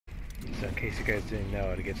So in case you guys didn't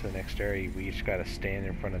know, to get to the next area, we each got to stand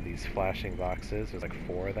in front of these flashing boxes. There's like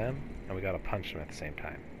 4 of them, and we got to punch them at the same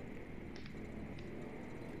time.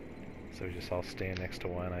 So we just all stand next to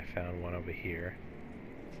one. I found one over here.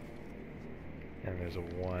 And there's a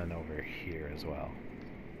one over here as well.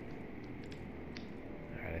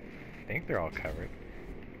 Alright, I think they're all covered.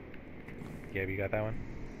 Gab, you got that one?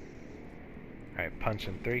 Alright, punch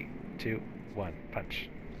in 3, 2, 1, punch.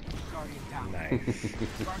 Guardian down. Nice.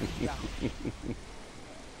 Guardian down.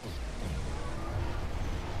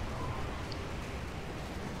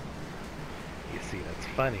 You see, that's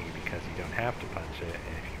funny because you don't have to punch it, and if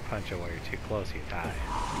you punch it while you're too close, you die.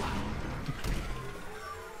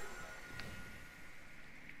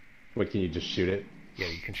 What, can you just shoot it? Yeah,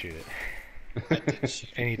 you can shoot it.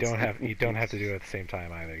 And you don't have to do it at the same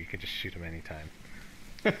time either. You can just shoot them anytime.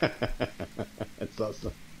 That's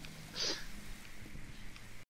awesome.